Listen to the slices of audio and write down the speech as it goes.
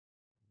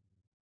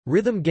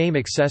Rhythm game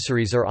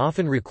accessories are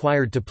often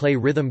required to play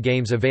rhythm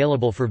games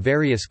available for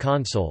various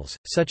consoles,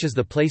 such as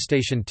the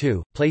PlayStation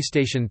 2,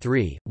 PlayStation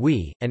 3,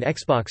 Wii, and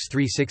Xbox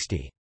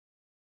 360.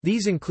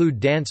 These include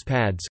dance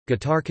pads,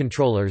 guitar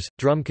controllers,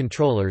 drum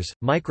controllers,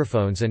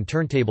 microphones and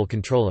turntable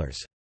controllers.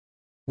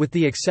 With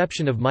the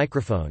exception of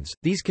microphones,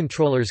 these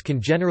controllers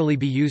can generally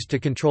be used to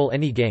control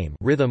any game,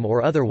 rhythm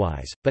or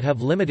otherwise, but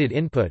have limited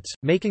inputs,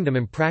 making them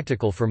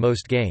impractical for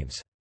most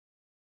games.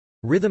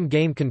 Rhythm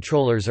game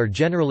controllers are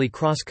generally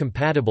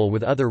cross-compatible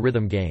with other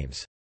rhythm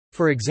games.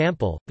 For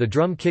example, the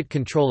drum kit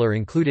controller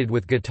included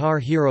with Guitar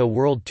Hero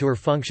World Tour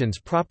functions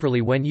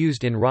properly when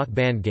used in Rock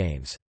Band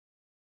games.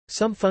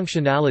 Some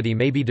functionality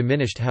may be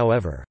diminished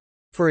however.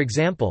 For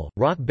example,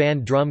 Rock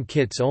Band drum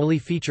kits only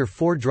feature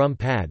 4 drum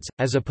pads,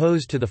 as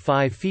opposed to the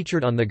 5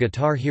 featured on the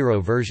Guitar Hero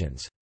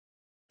versions.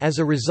 As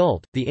a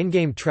result, the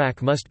in-game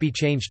track must be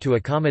changed to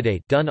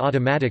accommodate, done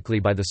automatically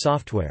by the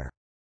software.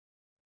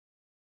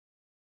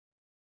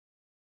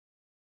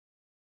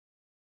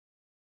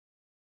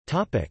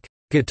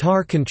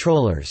 Guitar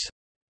controllers.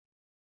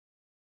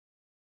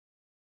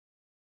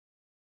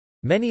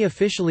 Many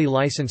officially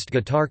licensed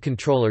guitar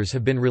controllers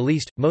have been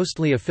released,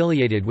 mostly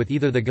affiliated with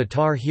either the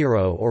Guitar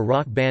Hero or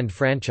Rock Band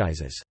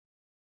franchises.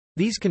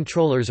 These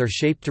controllers are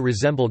shaped to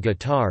resemble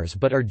guitars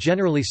but are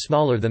generally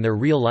smaller than their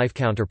real-life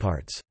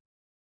counterparts.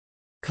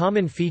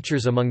 Common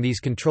features among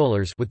these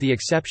controllers, with the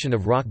exception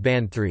of Rock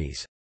Band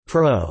 3's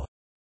Pro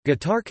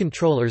guitar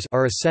controllers,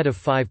 are a set of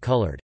 5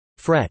 colored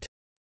fret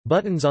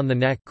buttons on the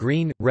neck,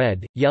 green,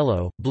 red,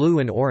 yellow, blue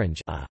and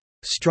orange, a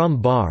strum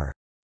bar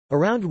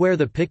around where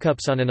the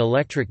pickups on an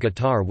electric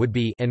guitar would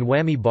be, and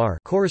whammy bar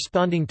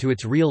corresponding to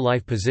its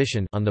real-life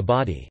position on the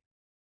body.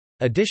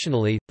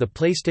 Additionally, the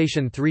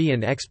PlayStation 3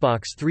 and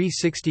Xbox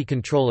 360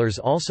 controllers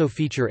also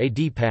feature a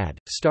D-pad,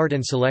 start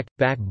and select,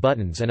 back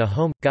buttons and a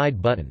home,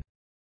 guide button.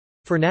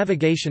 For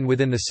navigation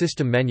within the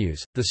system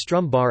menus, the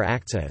strum bar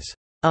acts as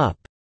up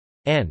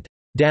and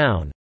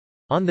down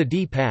on the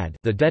D-pad.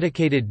 The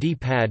dedicated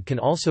D-pad can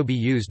also be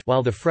used,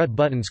 while the fret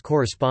buttons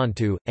correspond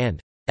to, and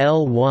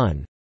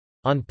L1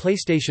 on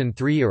PlayStation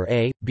 3 or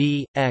A,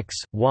 B, X,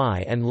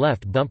 Y and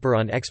left bumper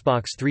on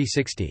Xbox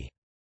 360.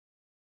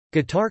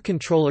 Guitar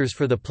controllers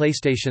for the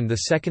PlayStation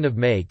 2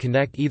 May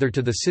connect either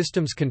to the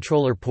system's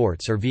controller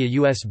ports or via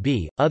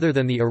USB. Other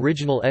than the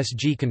original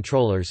SG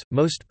controllers,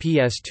 most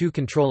PS2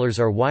 controllers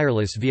are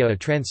wireless via a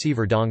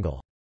transceiver dongle.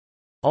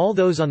 All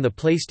those on the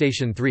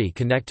PlayStation 3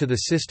 connect to the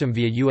system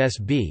via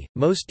USB,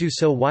 most do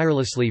so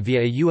wirelessly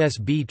via a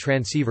USB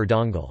transceiver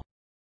dongle.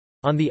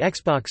 On the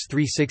Xbox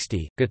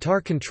 360,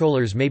 guitar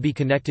controllers may be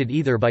connected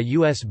either by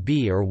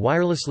USB or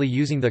wirelessly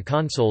using the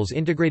console's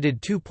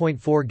integrated 2.4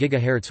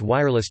 GHz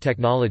wireless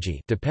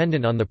technology,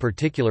 dependent on the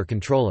particular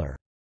controller.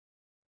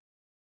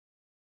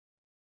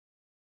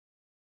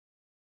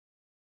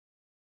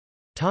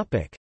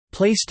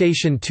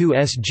 PlayStation 2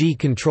 SG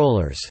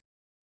controllers.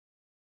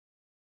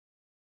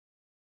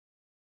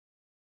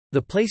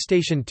 The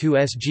PlayStation 2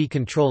 SG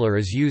controller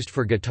is used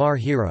for Guitar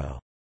Hero.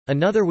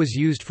 Another was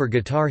used for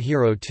Guitar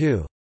Hero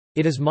 2.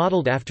 It is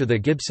modeled after the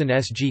Gibson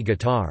SG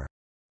guitar.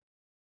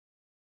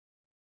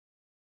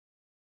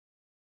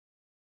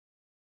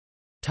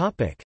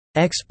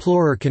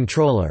 X-Plorer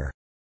controller.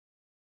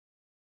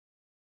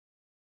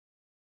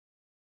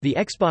 The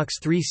Xbox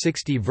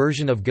 360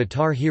 version of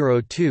Guitar Hero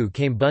 2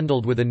 came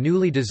bundled with a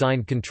newly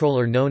designed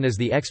controller known as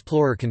the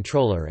X-Plorer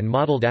controller and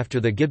modeled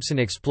after the Gibson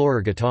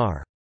Explorer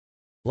guitar.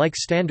 Like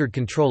standard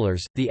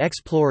controllers, the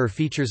X-Plorer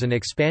features an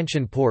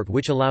expansion port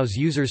which allows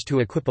users to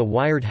equip a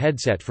wired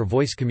headset for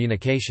voice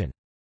communication.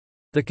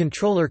 The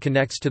controller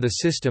connects to the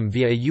system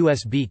via a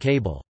USB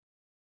cable.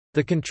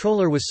 The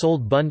controller was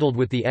sold bundled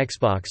with the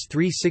Xbox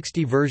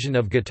 360 version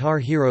of Guitar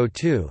Hero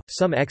 2,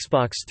 some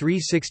Xbox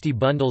 360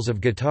 bundles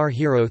of Guitar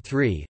Hero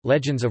 3,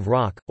 Legends of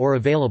Rock, or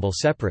available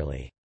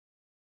separately.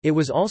 It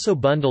was also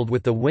bundled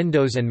with the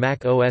Windows and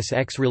Mac OS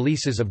X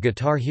releases of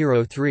Guitar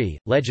Hero 3,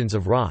 Legends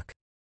of Rock.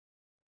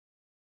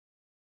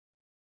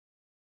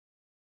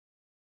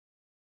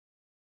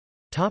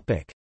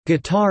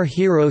 Guitar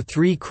Hero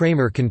 3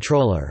 Kramer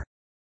controller.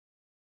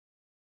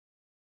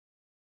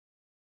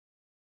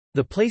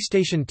 The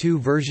PlayStation 2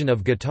 version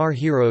of Guitar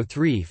Hero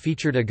 3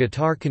 featured a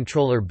guitar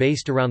controller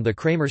based around the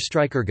Kramer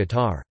Striker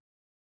guitar.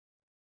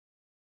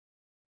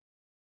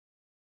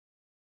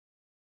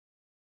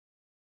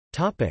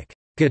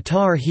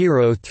 Guitar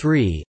Hero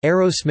 3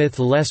 Aerosmith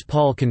Les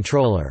Paul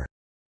controller.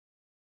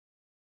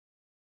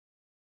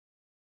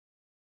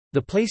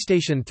 The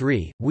PlayStation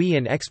 3, Wii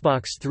and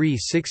Xbox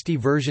 360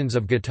 versions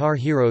of Guitar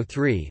Hero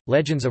 3,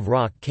 Legends of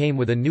Rock came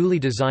with a newly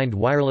designed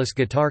wireless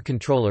guitar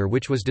controller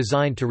which was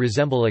designed to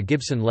resemble a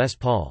Gibson Les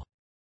Paul.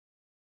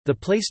 The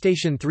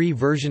PlayStation 3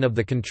 version of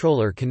the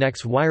controller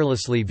connects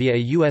wirelessly via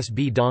a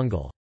USB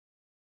dongle.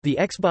 The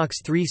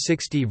Xbox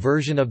 360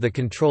 version of the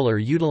controller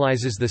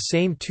utilizes the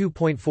same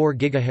 2.4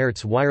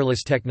 GHz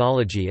wireless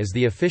technology as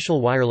the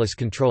official wireless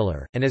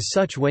controller, and as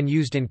such when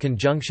used in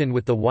conjunction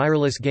with the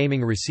wireless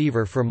gaming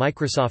receiver for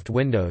Microsoft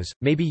Windows,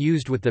 may be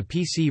used with the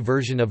PC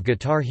version of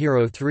Guitar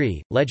Hero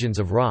 3, Legends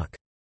of Rock.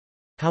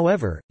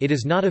 However, it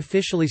is not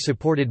officially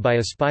supported by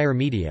Aspyr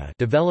Media,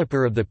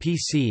 developer of the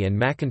PC and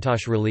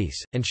Macintosh release,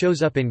 and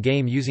shows up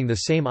in-game using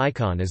the same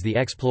icon as the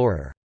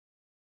X-Plorer.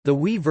 The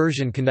Wii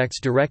version connects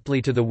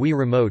directly to the Wii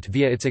Remote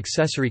via its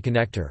accessory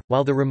connector,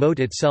 while the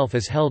remote itself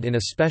is held in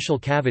a special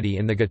cavity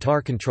in the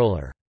guitar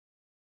controller.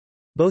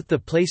 Both the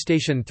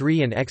PlayStation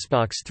 3 and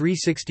Xbox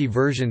 360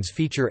 versions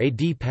feature a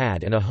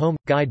D-pad and a home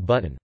guide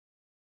button.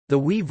 The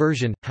Wii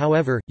version,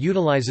 however,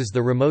 utilizes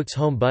the remote's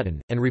home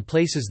button, and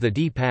replaces the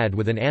D-pad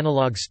with an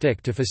analog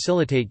stick to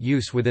facilitate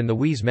use within the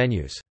Wii's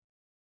menus.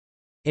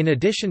 In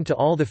addition to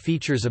all the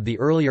features of the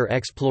earlier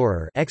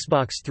X-Plorer,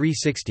 Xbox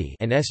 360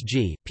 and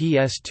SG,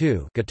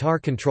 PS2 guitar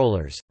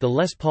controllers, the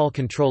Les Paul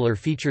controller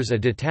features a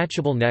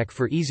detachable neck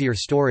for easier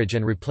storage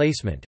and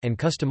replacement, and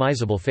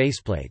customizable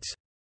faceplates.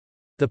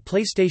 The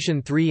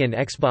PlayStation 3 and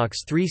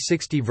Xbox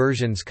 360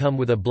 versions come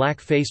with a black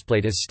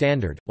faceplate as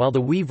standard, while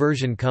the Wii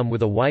version come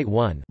with a white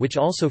one, which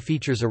also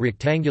features a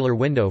rectangular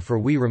window for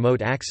Wii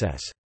Remote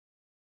access.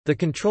 The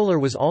controller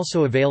was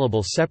also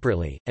available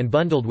separately, and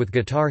bundled with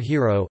Guitar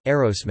Hero,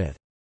 Aerosmith.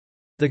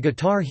 The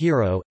Guitar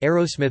Hero,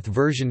 Aerosmith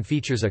version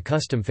features a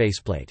custom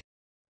faceplate.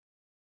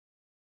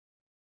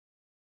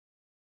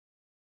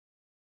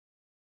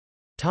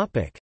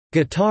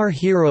 Guitar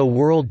Hero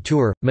World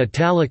Tour –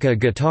 Metallica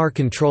guitar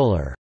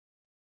controller.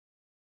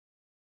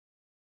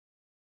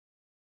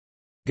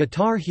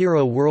 Guitar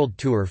Hero World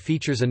Tour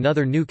features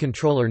another new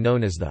controller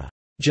known as the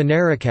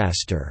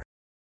Genericaster.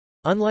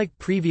 Unlike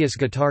previous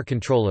guitar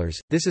controllers,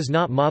 this is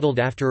not modeled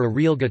after a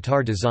real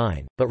guitar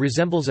design, but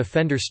resembles a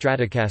Fender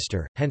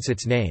Stratocaster, hence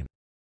its name.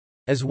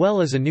 As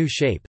well as a new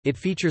shape, it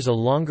features a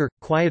longer,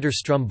 quieter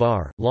strum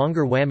bar,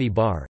 longer whammy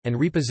bar, and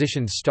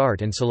repositioned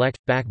start and select,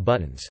 back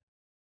buttons.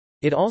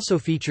 It also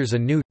features a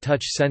new,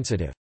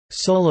 touch-sensitive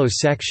solo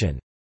section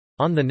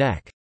on the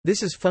neck.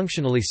 This is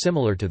functionally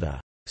similar to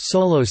the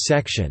solo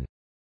section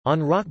on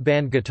Rock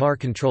Band guitar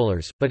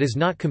controllers, but is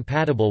not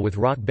compatible with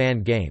Rock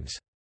Band games.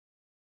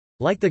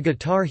 Like the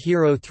Guitar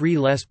Hero 3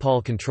 Les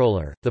Paul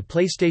controller, the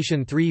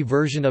PlayStation 3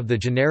 version of the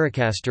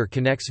Genericaster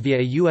connects via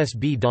a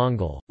USB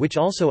dongle, which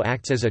also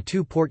acts as a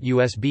 2-port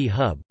USB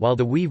hub, while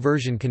the Wii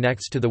version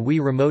connects to the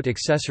Wii Remote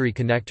accessory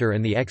connector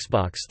and the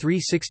Xbox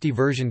 360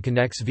 version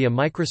connects via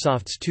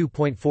Microsoft's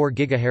 2.4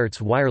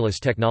 GHz wireless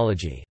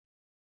technology.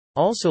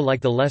 Also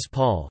like the Les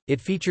Paul, it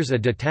features a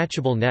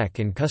detachable neck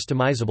and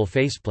customizable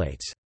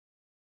faceplates.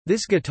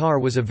 This guitar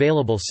was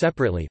available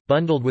separately,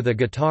 bundled with a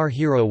Guitar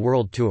Hero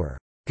World Tour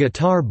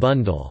Guitar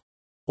Bundle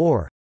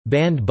or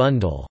Band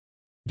Bundle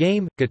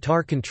game,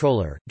 guitar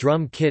controller,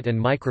 drum kit and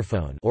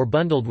microphone, or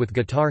bundled with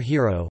Guitar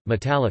Hero,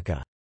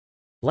 Metallica.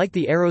 Like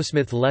the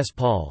Aerosmith Les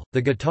Paul,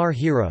 the Guitar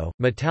Hero,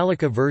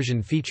 Metallica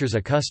version features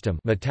a custom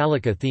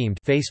Metallica-themed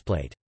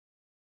faceplate.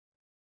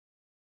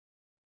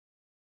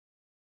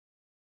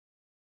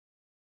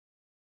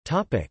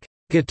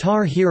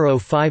 Guitar Hero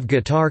 5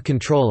 guitar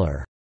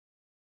controller.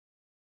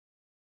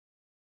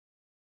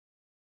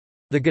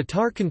 The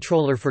guitar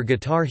controller for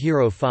Guitar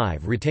Hero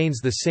 5 retains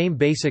the same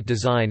basic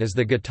design as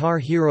the Guitar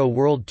Hero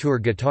World Tour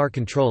guitar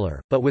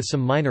controller, but with some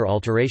minor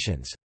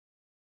alterations.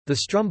 The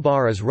strum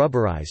bar is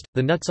rubberized,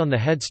 the nuts on the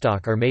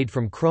headstock are made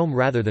from chrome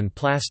rather than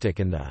plastic,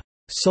 and the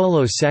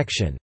solo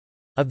section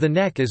of the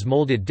neck is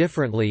molded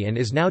differently and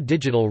is now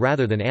digital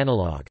rather than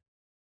analog.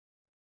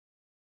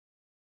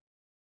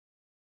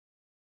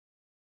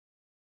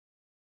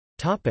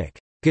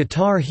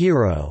 Guitar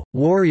Hero –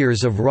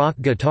 Warriors of Rock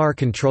guitar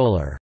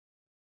controller.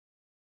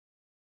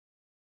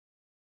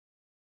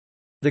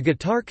 The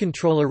guitar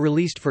controller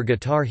released for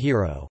Guitar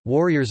Hero,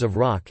 Warriors of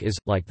Rock is,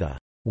 like the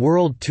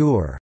World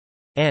Tour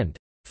and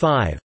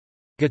 5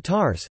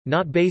 guitars,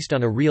 not based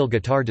on a real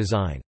guitar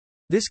design.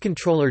 This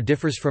controller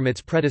differs from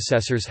its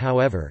predecessors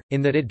however,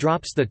 in that it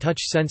drops the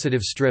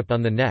touch-sensitive strip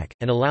on the neck,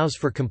 and allows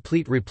for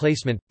complete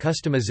replacement,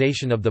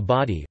 customization of the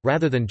body,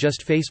 rather than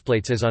just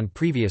faceplates as on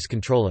previous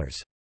controllers.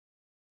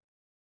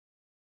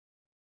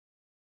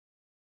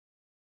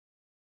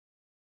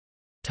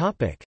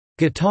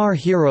 Guitar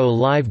Hero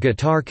Live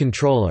guitar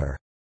controller.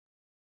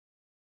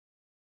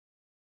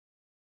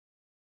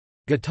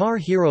 Guitar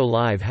Hero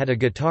Live had a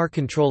guitar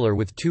controller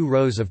with 2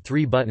 rows of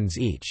 3 buttons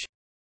each.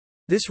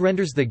 This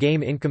renders the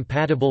game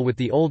incompatible with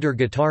the older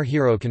Guitar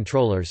Hero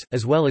controllers,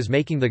 as well as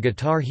making the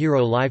Guitar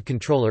Hero Live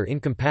controller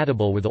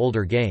incompatible with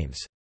older games.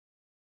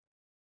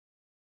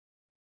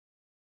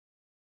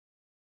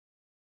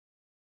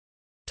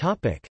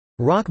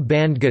 Rock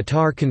Band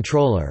guitar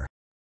controller.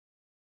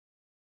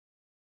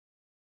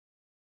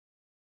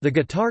 The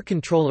guitar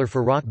controller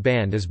for Rock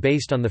Band is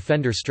based on the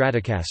Fender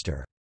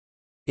Stratocaster.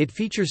 It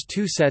features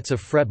 2 sets of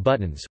fret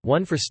buttons,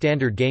 one for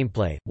standard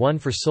gameplay, one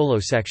for solo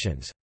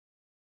sections.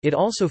 It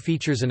also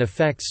features an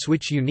effects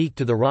switch unique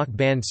to the Rock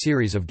Band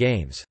series of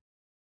games.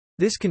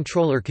 This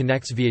controller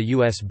connects via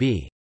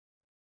USB.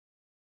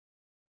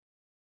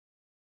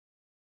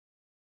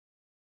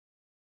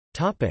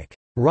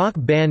 Rock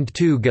Band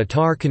 2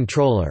 guitar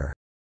controller.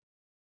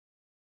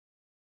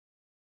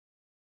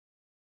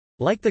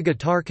 Like the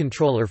guitar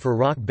controller for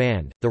Rock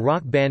Band, the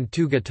Rock Band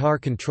 2 guitar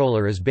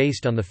controller is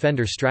based on the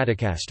Fender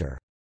Stratocaster.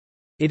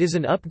 It is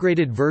an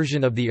upgraded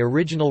version of the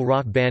original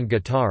Rock Band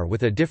guitar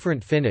with a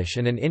different finish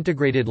and an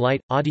integrated light,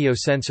 audio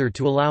sensor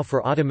to allow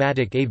for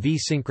automatic AV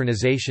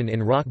synchronization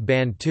in Rock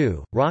Band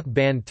 2, Rock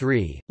Band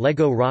 3,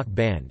 Lego Rock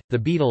Band, The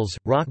Beatles,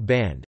 Rock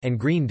Band, and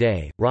Green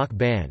Day, Rock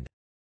Band.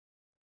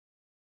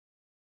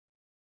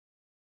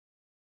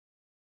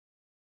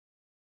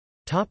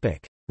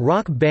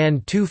 Rock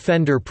Band 2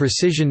 Fender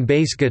Precision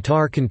bass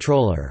guitar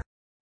controller.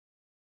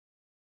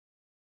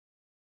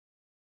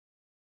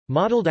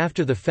 Modeled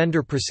after the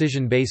Fender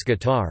Precision bass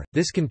guitar,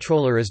 this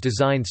controller is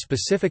designed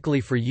specifically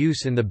for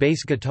use in the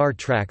bass guitar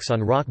tracks on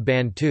Rock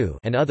Band 2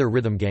 and other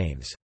rhythm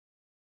games.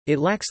 It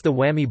lacks the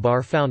whammy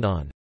bar found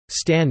on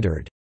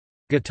standard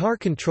guitar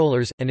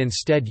controllers, and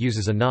instead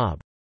uses a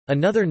knob.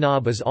 Another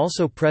knob is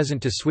also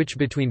present to switch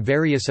between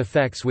various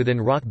effects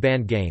within Rock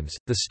Band games.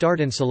 The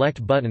start and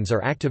select buttons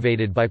are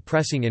activated by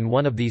pressing in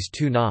one of these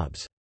two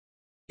knobs.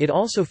 It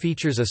also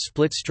features a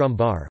split strum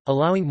bar,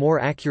 allowing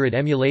more accurate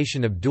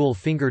emulation of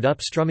dual-fingered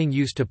up strumming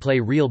used to play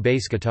real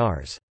bass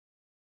guitars.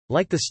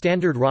 Like the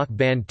standard Rock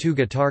Band 2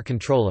 guitar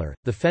controller,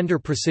 the Fender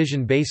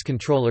Precision bass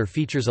controller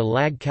features a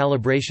lag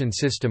calibration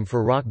system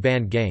for Rock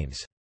Band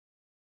games.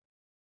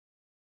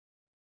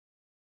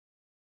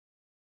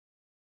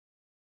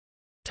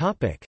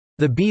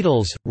 The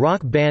Beatles,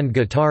 Rock Band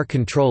guitar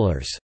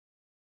controllers.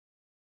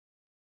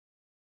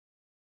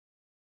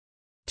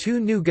 Two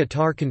new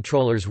guitar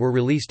controllers were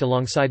released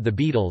alongside the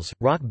Beatles,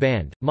 Rock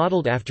Band,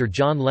 modeled after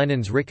John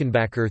Lennon's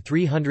Rickenbacker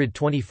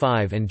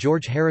 325 and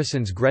George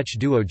Harrison's Gretsch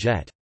Duo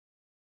Jet.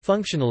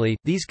 Functionally,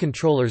 these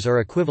controllers are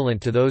equivalent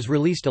to those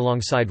released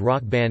alongside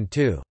Rock Band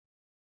 2.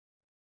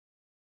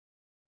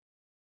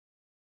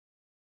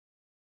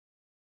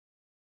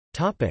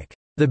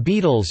 The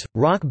Beatles,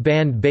 Rock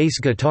Band bass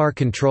guitar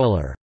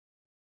controller.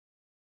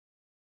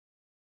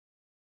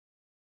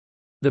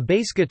 The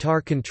bass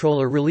guitar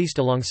controller released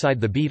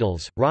alongside the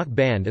Beatles, Rock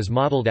Band is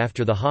modeled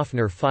after the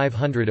Hofner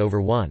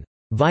 500/1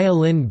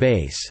 violin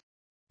bass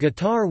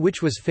guitar,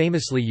 which was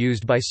famously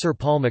used by Sir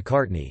Paul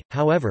McCartney.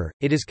 However,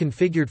 it is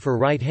configured for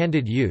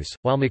right-handed use,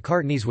 while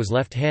McCartney's was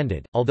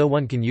left-handed, although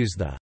one can use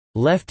the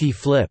lefty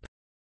flip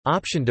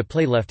option to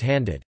play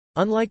left-handed.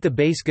 Unlike the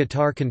bass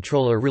guitar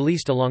controller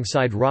released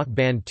alongside Rock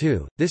Band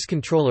 2, this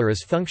controller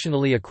is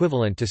functionally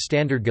equivalent to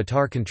standard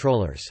guitar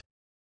controllers.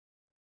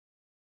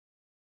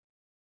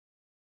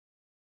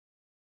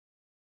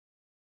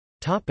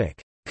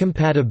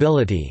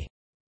 Compatibility.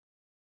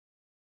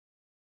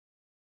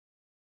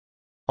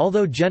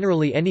 Although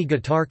generally any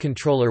guitar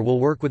controller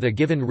will work with a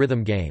given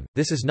rhythm game,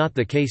 this is not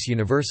the case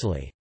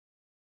universally.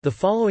 The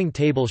following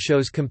table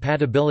shows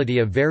compatibility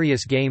of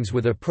various games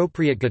with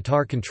appropriate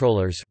guitar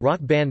controllers. Rock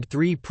Band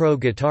 3 Pro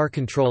guitar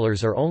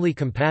controllers are only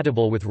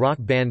compatible with Rock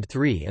Band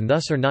 3 and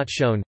thus are not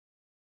shown.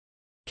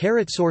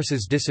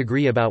 Sources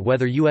disagree about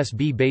whether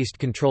USB-based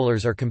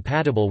controllers are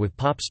compatible with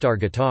Popstar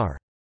guitar.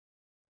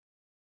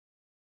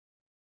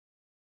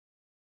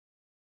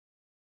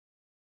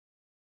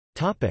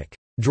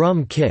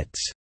 Drum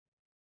kits.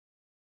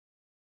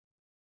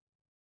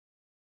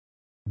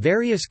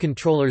 Various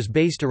controllers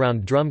based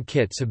around drum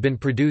kits have been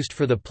produced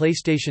for the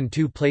PlayStation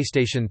 2,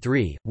 PlayStation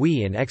 3,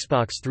 Wii and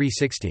Xbox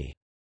 360.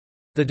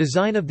 The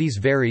design of these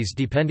varies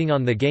depending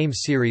on the game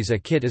series a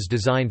kit is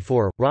designed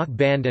for. Rock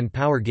Band and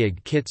Power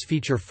Gig kits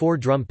feature 4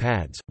 drum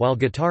pads, while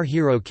Guitar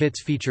Hero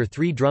kits feature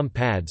 3 drum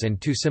pads and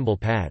 2 cymbal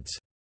pads.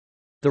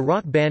 The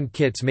Rock Band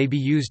kits may be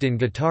used in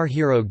Guitar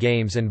Hero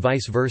games and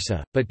vice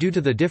versa, but due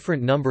to the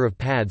different number of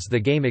pads the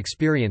game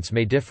experience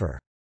may differ.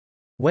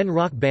 When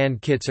Rock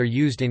Band kits are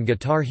used in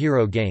Guitar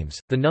Hero games,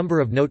 the number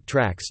of note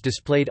tracks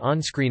displayed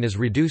on-screen is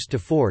reduced to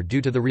 4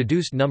 due to the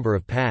reduced number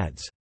of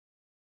pads.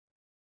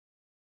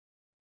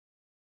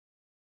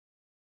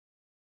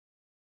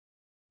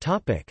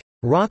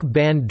 Rock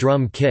Band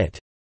drum kit.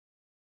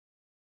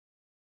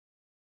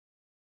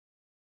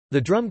 The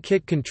drum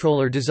kit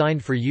controller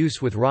designed for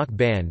use with Rock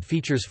Band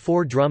features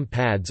 4 drum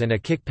pads and a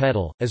kick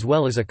pedal, as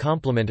well as a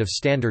complement of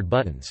standard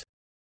buttons.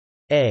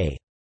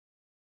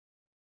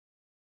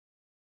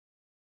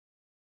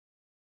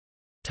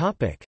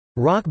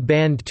 Rock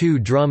Band 2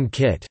 drum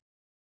kit.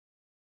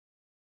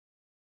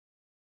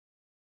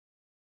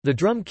 The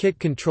drum kit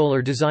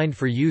controller designed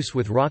for use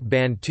with Rock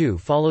Band 2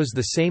 follows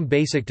the same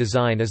basic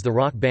design as the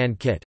Rock Band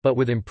kit, but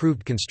with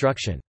improved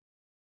construction.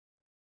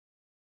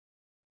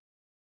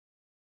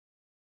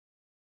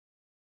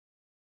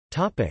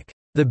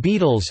 The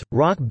Beatles,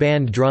 Rock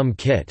Band drum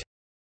kit.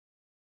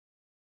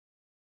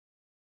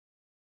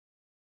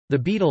 The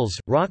Beatles,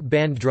 Rock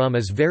Band drum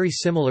is very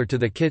similar to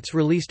the kits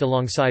released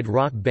alongside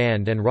Rock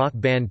Band and Rock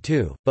Band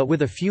 2, but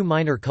with a few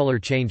minor color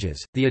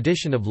changes, the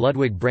addition of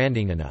Ludwig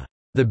branding and a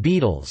The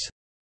Beatles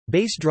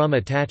bass drum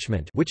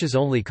attachment, which is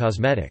only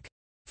cosmetic.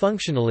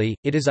 Functionally,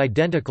 it is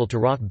identical to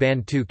Rock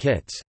Band 2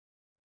 kits.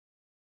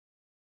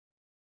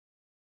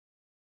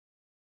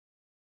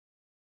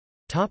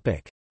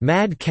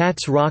 Mad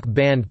Catz Rock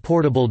Band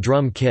portable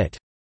drum kit.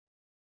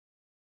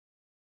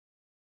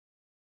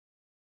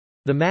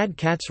 The Mad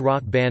Catz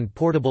Rock Band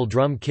portable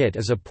drum kit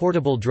is a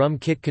portable drum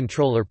kit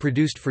controller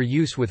produced for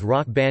use with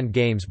Rock Band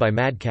games by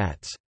Mad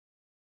Catz.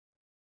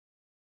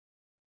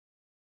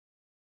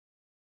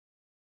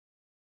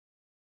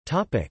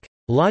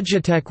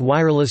 Logitech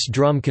wireless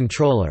drum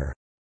controller.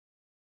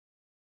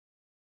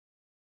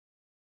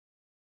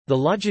 The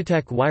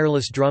Logitech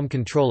wireless drum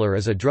controller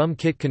is a drum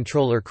kit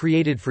controller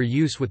created for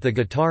use with the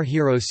Guitar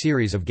Hero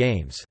series of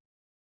games.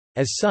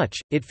 As such,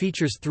 it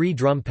features 3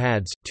 drum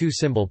pads, 2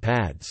 cymbal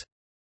pads.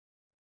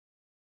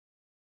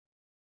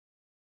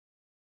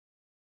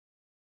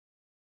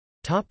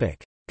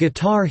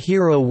 Guitar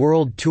Hero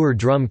World Tour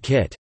Drum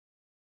Kit.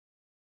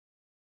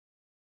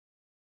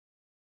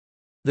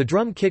 The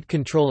drum kit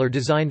controller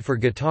designed for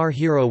Guitar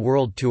Hero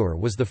World Tour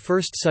was the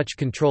first such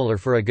controller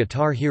for a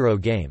Guitar Hero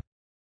game.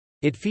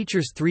 It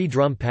features 3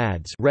 drum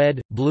pads,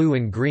 red, blue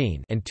and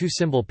green, and 2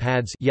 cymbal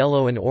pads,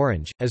 yellow and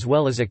orange, as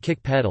well as a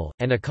kick pedal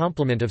and a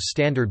complement of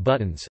standard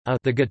buttons.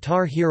 The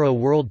Guitar Hero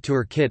World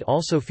Tour kit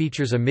also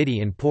features a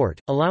MIDI in port,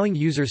 allowing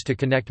users to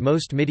connect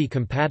most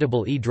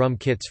MIDI-compatible e-drum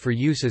kits for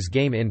use as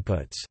game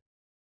inputs.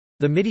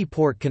 The MIDI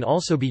port can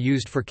also be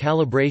used for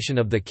calibration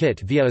of the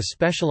kit via a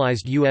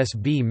specialized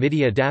USB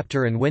MIDI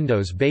adapter and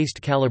Windows-based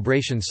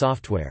calibration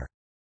software.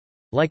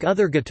 Like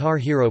other Guitar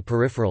Hero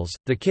peripherals,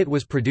 the kit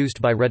was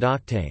produced by Red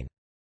Octane.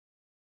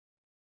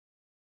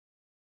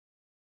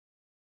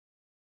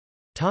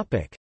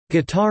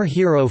 Guitar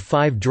Hero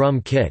 5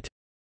 Drum Kit.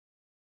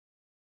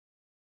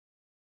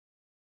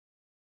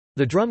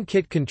 The drum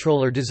kit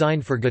controller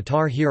designed for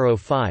Guitar Hero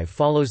 5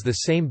 follows the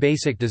same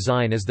basic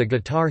design as the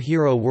Guitar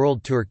Hero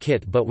World Tour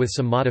kit but with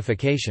some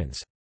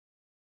modifications.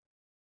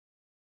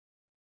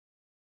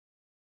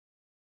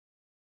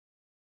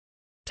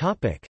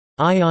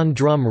 Ion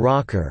Drum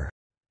Rocker.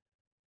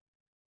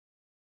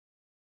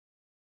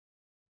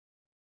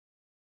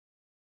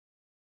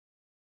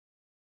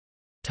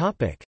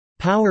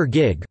 Power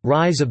Gig –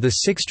 Rise of the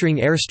 6-string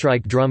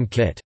Airstrike drum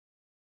kit.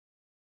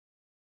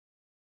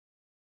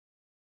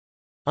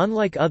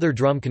 Unlike other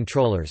drum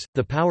controllers,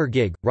 the Power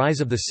Gig –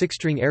 Rise of the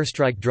 6-string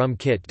Airstrike drum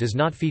kit does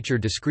not feature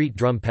discrete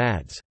drum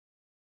pads.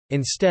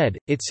 Instead,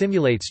 it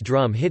simulates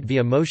drum hit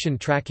via motion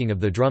tracking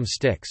of the drum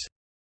sticks.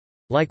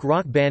 Like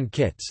Rock Band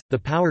kits, the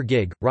Power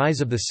Gig –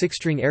 Rise of the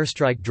 6-string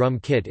Airstrike drum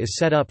kit is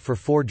set up for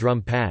 4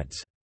 drum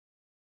pads.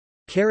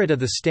 Of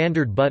the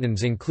standard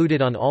buttons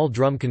included on all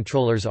drum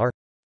controllers are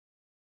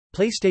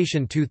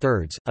PlayStation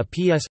 2/3, a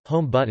PS,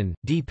 home button,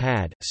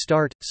 D-pad,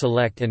 start,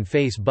 select and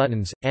face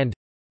buttons, and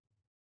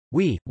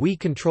Wii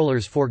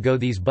controllers forego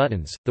these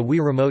buttons, the Wii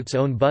Remote's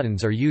own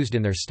buttons are used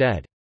in their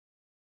stead.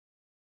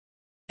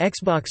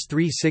 Xbox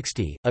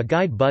 360, a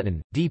guide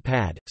button,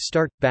 D-pad,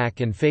 start,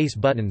 back and face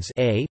buttons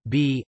A,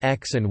 B,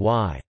 X and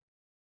Y.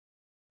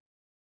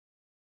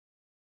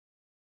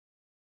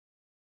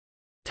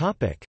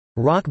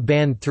 Rock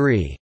Band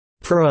 3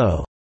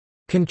 Pro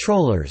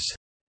controllers.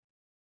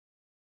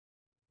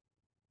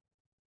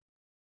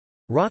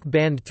 Rock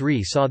Band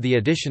 3 saw the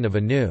addition of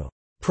a new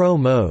Pro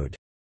mode,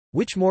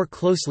 which more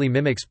closely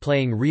mimics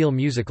playing real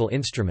musical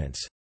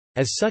instruments.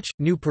 As such,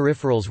 new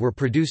peripherals were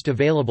produced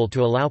available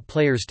to allow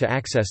players to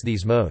access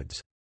these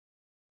modes.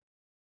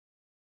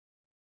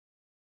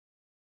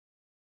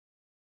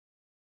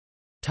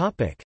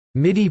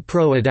 MIDI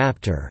Pro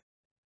adapter.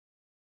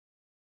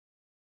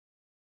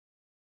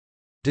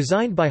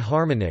 Designed by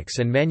Harmonix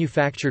and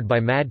manufactured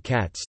by Mad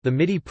Catz, the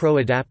MIDI Pro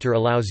adapter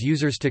allows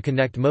users to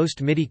connect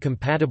most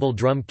MIDI-compatible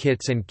drum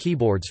kits and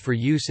keyboards for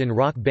use in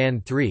Rock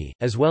Band 3,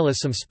 as well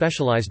as some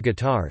specialized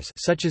guitars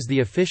such as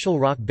the official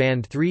Rock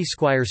Band 3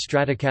 Squier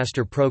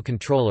Stratocaster Pro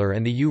controller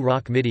and the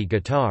iRock MIDI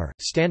guitar.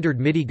 Standard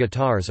MIDI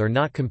guitars are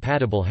not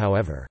compatible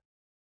however.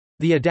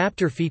 The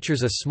adapter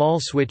features a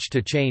small switch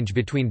to change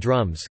between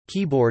drums,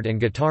 keyboard and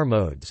guitar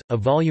modes, a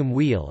volume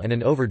wheel and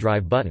an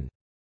overdrive button.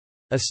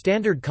 A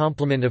standard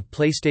complement of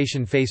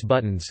PlayStation face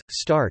buttons,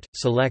 start,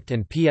 select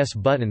and PS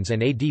buttons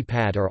and a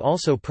D-pad are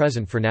also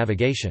present for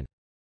navigation.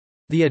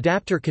 The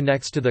adapter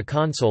connects to the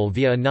console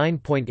via a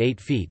 9.8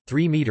 feet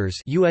 3 meters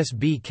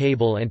USB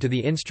cable and to the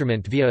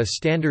instrument via a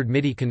standard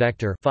MIDI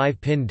connector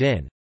 5-pin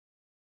DIN.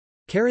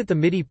 The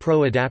MIDI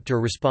Pro adapter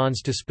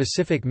responds to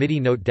specific MIDI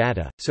note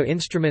data, so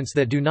instruments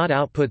that do not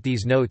output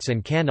these notes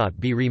and cannot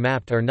be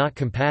remapped are not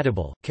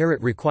compatible.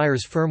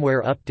 Requires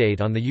firmware update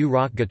on the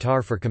iRock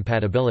guitar for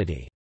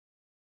compatibility.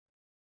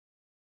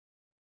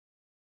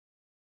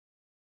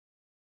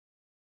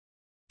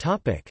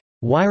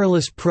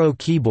 Wireless Pro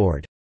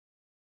keyboard.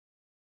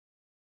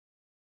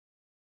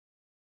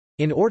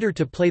 In order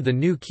to play the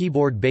new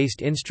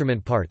keyboard-based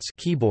instrument parts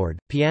keyboard,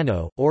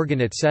 piano,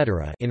 organ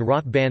etc. in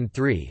Rock Band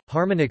 3,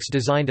 Harmonix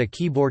designed a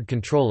keyboard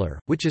controller,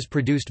 which is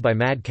produced by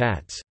Mad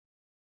Catz.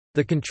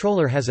 The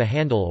controller has a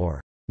handle or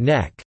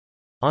neck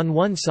on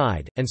one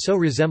side, and so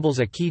resembles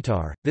a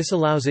keytar. This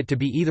allows it to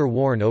be either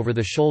worn over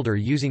the shoulder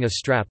using a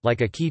strap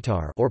like a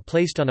keytar or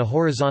placed on a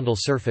horizontal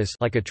surface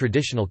like a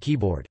traditional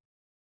keyboard.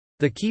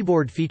 The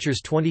keyboard features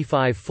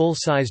 25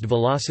 full-sized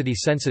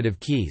velocity-sensitive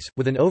keys,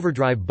 with an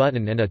overdrive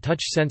button and a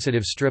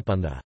touch-sensitive strip on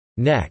the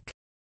neck.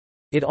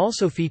 It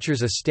also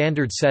features a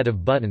standard set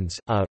of buttons,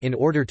 in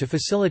order to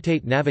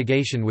facilitate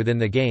navigation within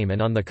the game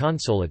and on the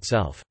console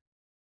itself.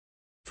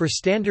 For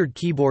standard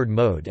keyboard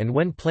mode and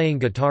when playing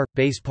guitar,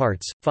 bass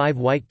parts, 5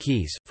 white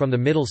keys, from the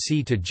middle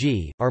C to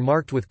G, are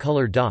marked with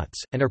color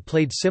dots, and are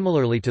played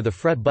similarly to the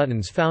fret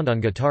buttons found on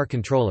guitar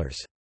controllers.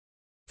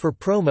 For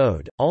Pro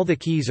mode, all the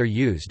keys are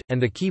used, and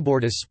the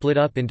keyboard is split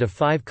up into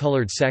 5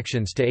 colored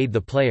sections to aid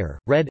the player: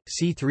 red,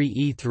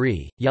 C3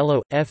 E3,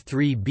 yellow,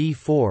 F3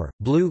 B4,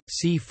 blue,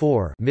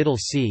 C4 middle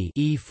C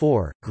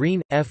E4,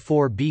 green,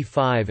 F4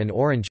 B5 and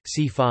orange,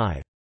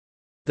 C5.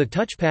 The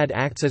touchpad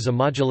acts as a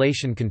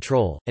modulation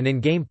control, and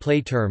in game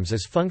play terms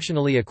is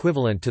functionally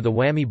equivalent to the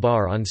whammy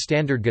bar on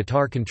standard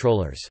guitar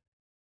controllers.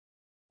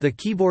 The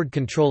keyboard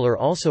controller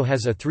also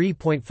has a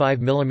 3.5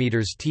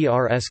 mm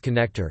TRS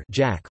connector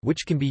jack,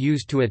 which can be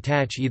used to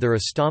attach either a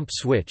stomp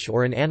switch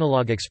or an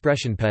analog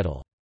expression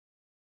pedal.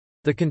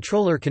 The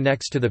controller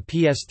connects to the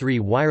PS3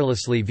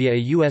 wirelessly via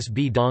a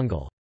USB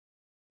dongle.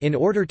 In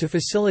order to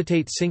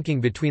facilitate syncing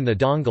between the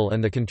dongle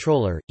and the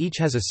controller, each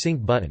has a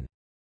sync button.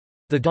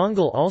 The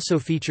dongle also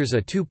features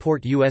a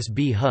 2-port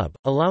USB hub,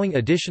 allowing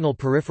additional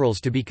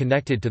peripherals to be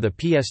connected to the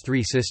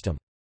PS3 system.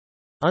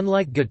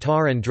 Unlike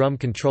guitar and drum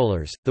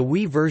controllers, the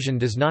Wii version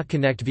does not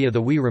connect via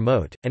the Wii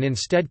Remote, and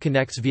instead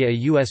connects via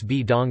a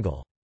USB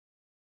dongle.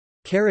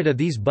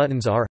 These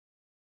buttons are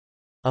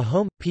a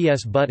home,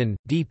 PS button,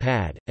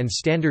 D-pad, and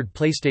standard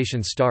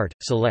PlayStation Start,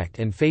 Select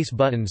and Face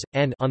buttons,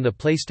 and on the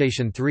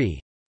PlayStation 3,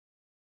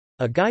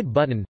 a guide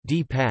button,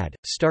 D-pad,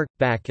 start,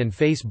 back and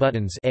face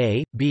buttons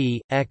A,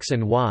 B, X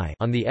and Y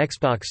on the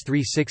Xbox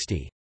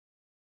 360.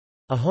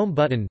 A home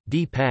button,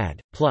 D-pad,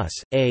 plus,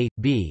 A,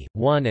 B,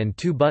 1 and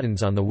 2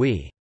 buttons on the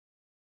Wii.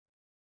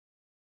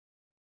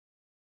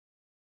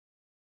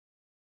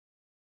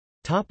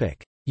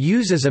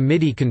 Use as a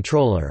MIDI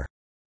controller.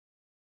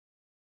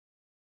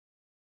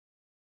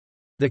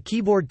 The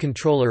keyboard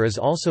controller is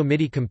also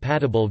MIDI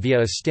compatible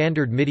via a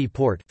standard MIDI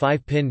port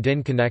 5-pin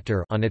DIN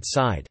connector on its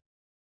side.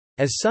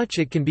 As such,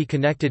 it can be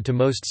connected to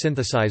most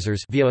synthesizers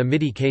via a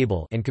MIDI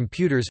cable and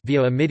computers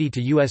via a MIDI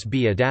to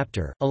USB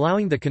adapter,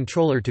 allowing the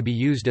controller to be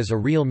used as a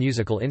real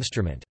musical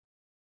instrument.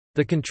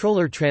 The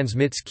controller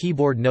transmits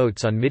keyboard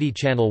notes on MIDI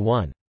channel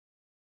 1.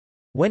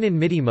 When in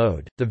MIDI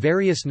mode, the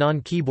various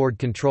non-keyboard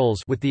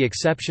controls with the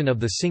exception of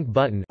the sync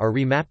button are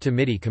remapped to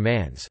MIDI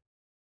commands.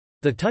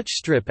 The touch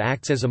strip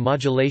acts as a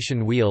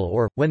modulation wheel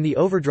or, when the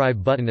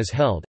overdrive button is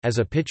held, as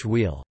a pitch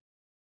wheel.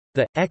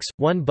 The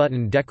X1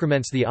 button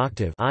decrements the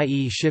octave,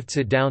 i.e. shifts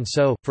it down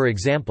so, for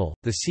example,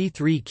 the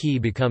C3 key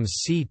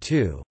becomes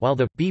C2, while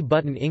the B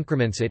button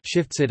increments it,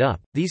 shifts it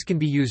up. These can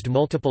be used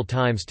multiple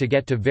times to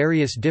get to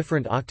various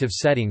different octave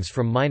settings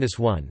from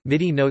 -1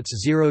 MIDI notes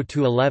 0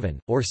 to 11,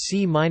 or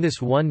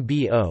C-1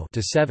 B0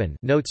 to 7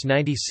 notes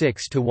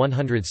 96 to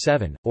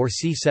 107, or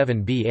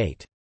C7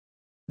 B8.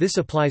 This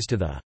applies to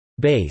the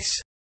bass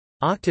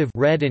octave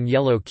red and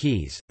yellow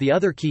keys. The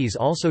other keys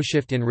also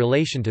shift in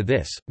relation to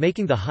this,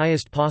 making the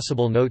highest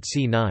possible note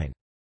C9.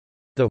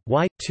 The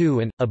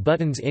Y2 and A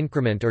buttons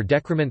increment or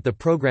decrement the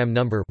program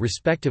number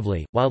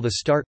respectively, while the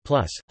Start,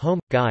 Plus, Home,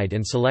 Guide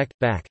and Select,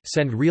 Back,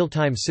 send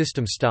real-time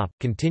system stop,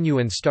 continue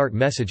and start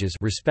messages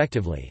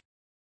respectively.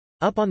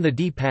 Up on the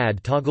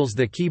D-pad toggles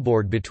the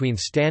keyboard between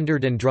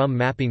standard and drum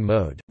mapping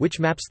mode,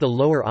 which maps the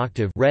lower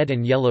octave red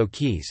and yellow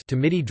keys to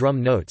MIDI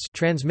drum notes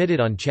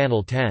transmitted on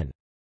channel 10.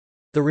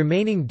 The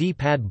remaining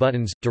D-pad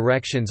buttons,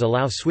 directions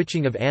allow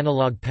switching of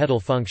analog pedal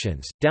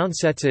functions, down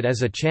sets it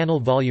as a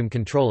channel volume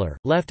controller,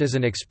 left as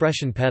an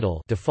expression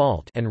pedal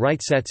default, and right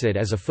sets it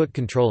as a foot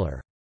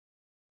controller.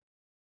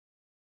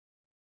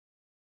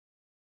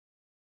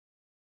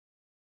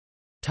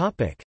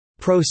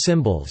 Pro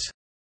cymbals.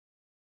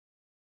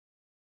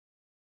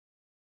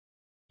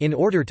 In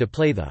order to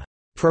play the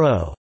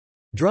Pro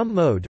drum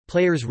mode,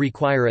 players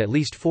require at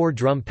least 4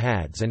 drum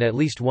pads and at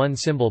least 1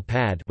 cymbal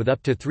pad with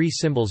up to 3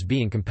 cymbals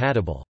being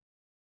compatible.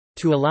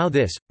 To allow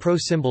this, Pro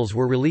cymbals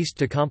were released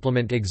to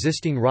complement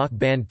existing Rock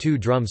Band 2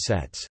 drum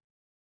sets.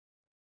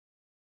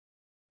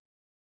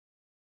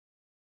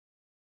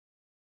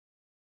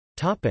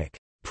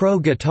 Pro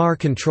guitar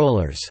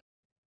controllers.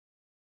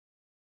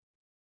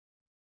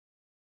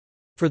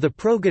 For the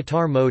Pro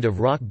guitar mode of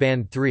Rock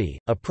Band 3,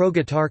 a Pro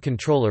guitar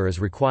controller is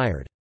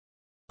required.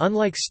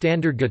 Unlike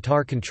standard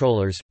guitar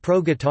controllers,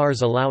 Pro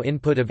guitars allow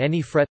input of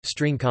any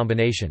fret-string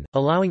combination,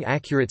 allowing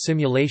accurate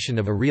simulation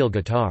of a real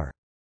guitar.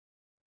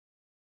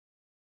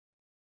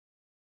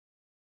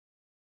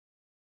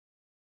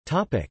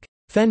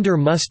 Fender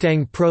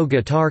Mustang Pro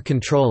Guitar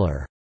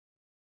Controller.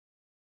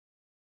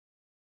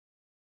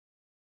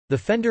 The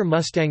Fender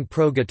Mustang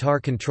Pro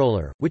Guitar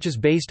Controller, which is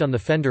based on the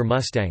Fender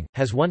Mustang,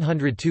 has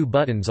 102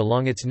 buttons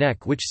along its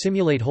neck which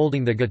simulate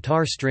holding the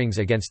guitar strings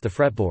against the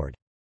fretboard.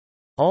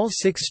 All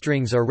 6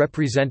 strings are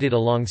represented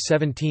along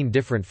 17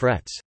 different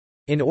frets.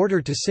 In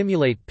order to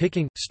simulate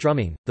picking,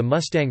 strumming, the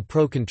Mustang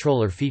Pro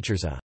controller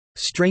features a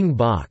string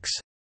box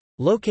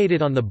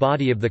located on the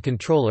body of the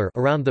controller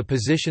around the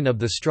position of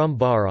the strum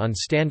bar on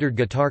standard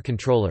guitar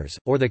controllers,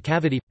 or the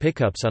cavity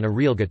pickups on a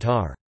real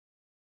guitar.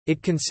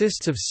 It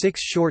consists of 6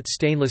 short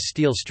stainless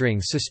steel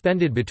strings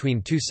suspended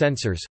between 2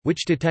 sensors,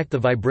 which detect the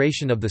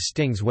vibration of the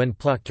strings when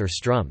plucked or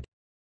strummed.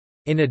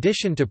 In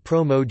addition to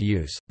Pro mode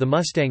use, the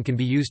Mustang can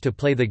be used to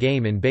play the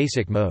game in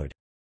basic mode.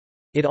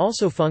 It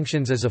also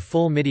functions as a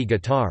full MIDI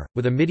guitar,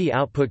 with a MIDI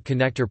output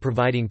connector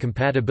providing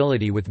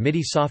compatibility with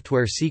MIDI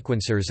software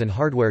sequencers and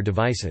hardware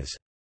devices.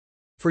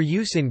 For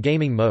use in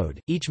gaming mode,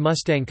 each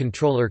Mustang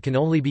controller can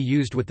only be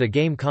used with the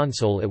game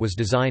console it was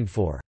designed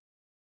for.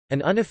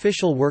 An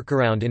unofficial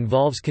workaround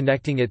involves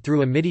connecting it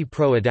through a MIDI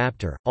Pro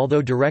adapter,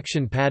 although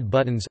direction pad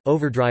buttons,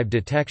 overdrive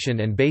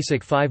detection and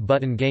basic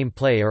 5-button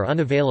gameplay are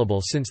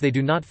unavailable since they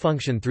do not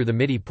function through the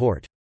MIDI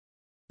port.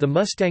 The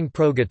Mustang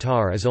Pro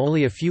guitar is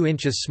only a few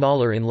inches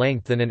smaller in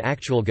length than an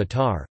actual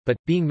guitar, but,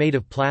 being made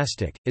of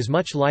plastic, is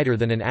much lighter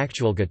than an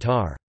actual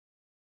guitar.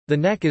 The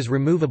neck is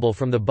removable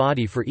from the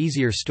body for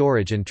easier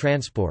storage and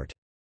transport.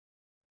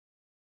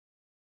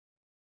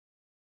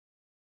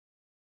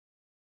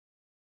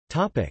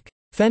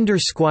 Fender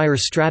Squier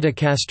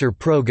Stratocaster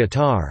Pro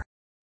guitar.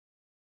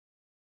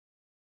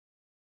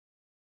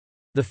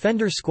 The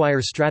Fender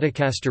Squier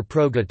Stratocaster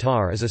Pro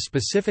guitar is a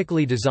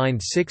specifically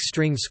designed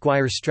 6-string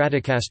Squier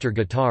Stratocaster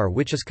guitar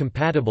which is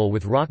compatible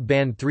with Rock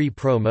Band 3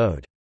 Pro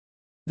mode.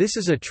 This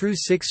is a true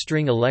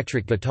 6-string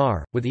electric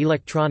guitar, with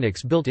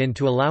electronics built in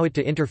to allow it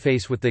to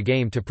interface with the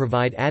game to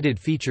provide added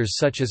features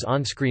such as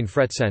on-screen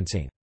fret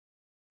sensing.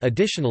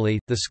 Additionally,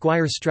 the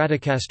Squier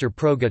Stratocaster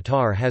Pro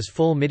guitar has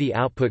full MIDI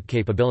output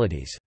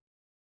capabilities.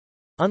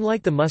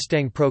 Unlike the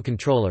Mustang Pro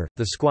controller,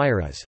 the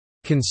Squier is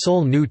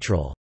console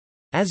neutral,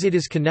 as it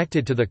is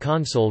connected to the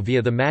console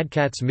via the Mad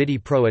Catz MIDI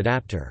Pro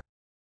adapter.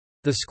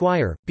 The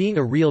Squier, being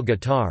a real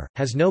guitar,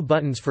 has no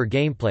buttons for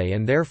gameplay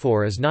and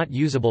therefore is not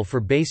usable for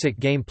basic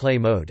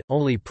gameplay mode,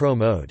 only Pro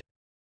mode.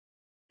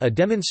 A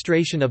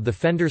demonstration of the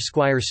Fender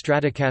Squier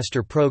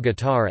Stratocaster Pro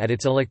guitar at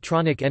its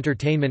Electronic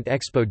Entertainment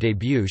Expo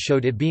debut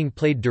showed it being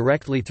played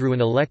directly through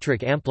an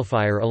electric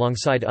amplifier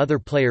alongside other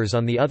players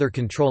on the other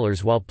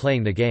controllers while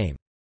playing the game.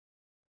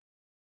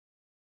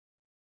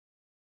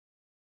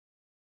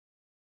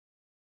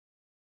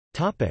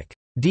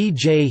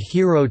 DJ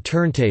Hero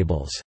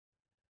turntables.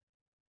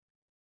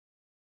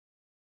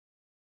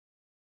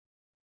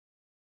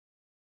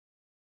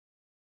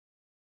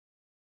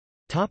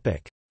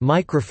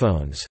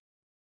 Microphones.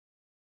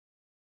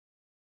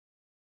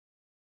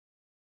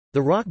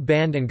 The Rock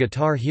Band and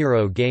Guitar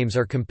Hero games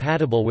are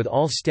compatible with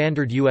all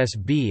standard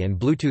USB and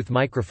Bluetooth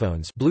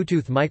microphones.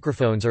 Bluetooth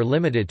microphones are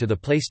limited to the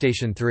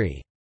PlayStation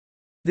 3.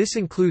 This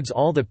includes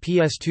all the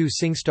PS2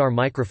 SingStar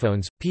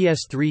microphones,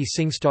 PS3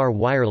 SingStar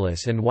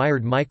wireless and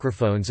wired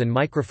microphones and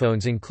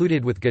microphones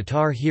included with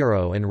Guitar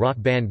Hero and Rock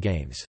Band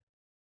games.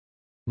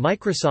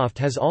 Microsoft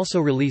has also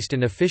released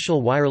an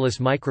official wireless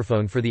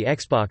microphone for the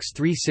Xbox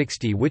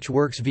 360 which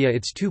works via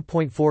its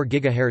 2.4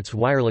 GHz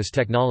wireless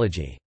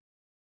technology.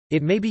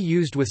 It may be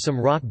used with some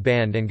Rock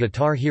Band and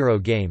Guitar Hero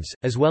games,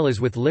 as well as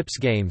with Lips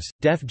games,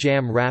 Def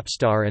Jam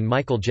Rapstar and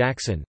Michael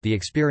Jackson, The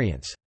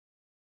Experience.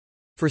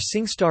 For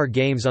SingStar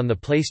games on the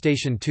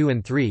PlayStation 2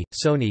 and 3,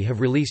 Sony have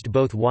released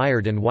both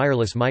wired and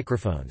wireless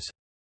microphones.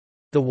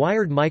 The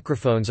wired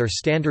microphones are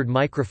standard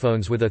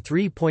microphones with a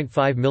 3.5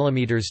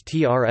 mm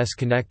TRS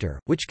connector,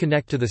 which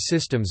connect to the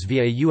systems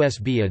via a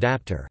USB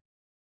adapter.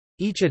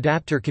 Each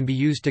adapter can be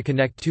used to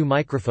connect two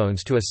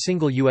microphones to a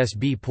single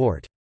USB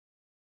port.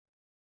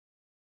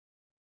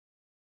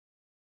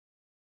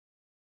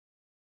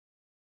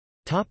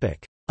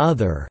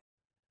 Other.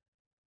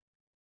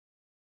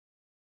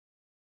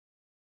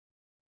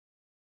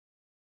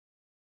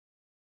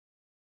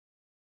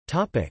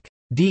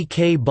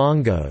 DK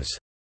bongos.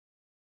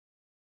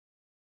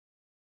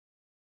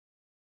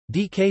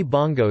 DK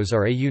bongos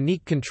are a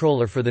unique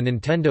controller for the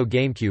Nintendo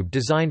GameCube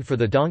designed for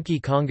the Donkey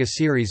Konga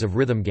series of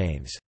rhythm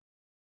games.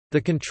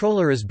 The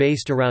controller is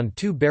based around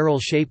two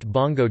barrel-shaped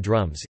bongo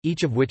drums,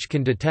 each of which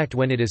can detect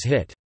when it is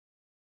hit.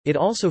 It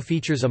also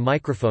features a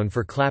microphone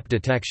for clap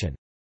detection.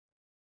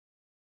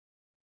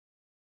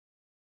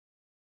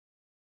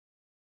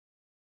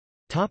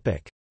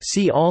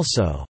 See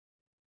also: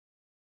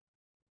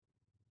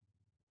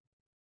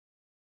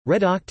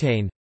 Red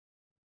Octane,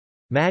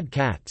 Mad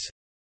Catz.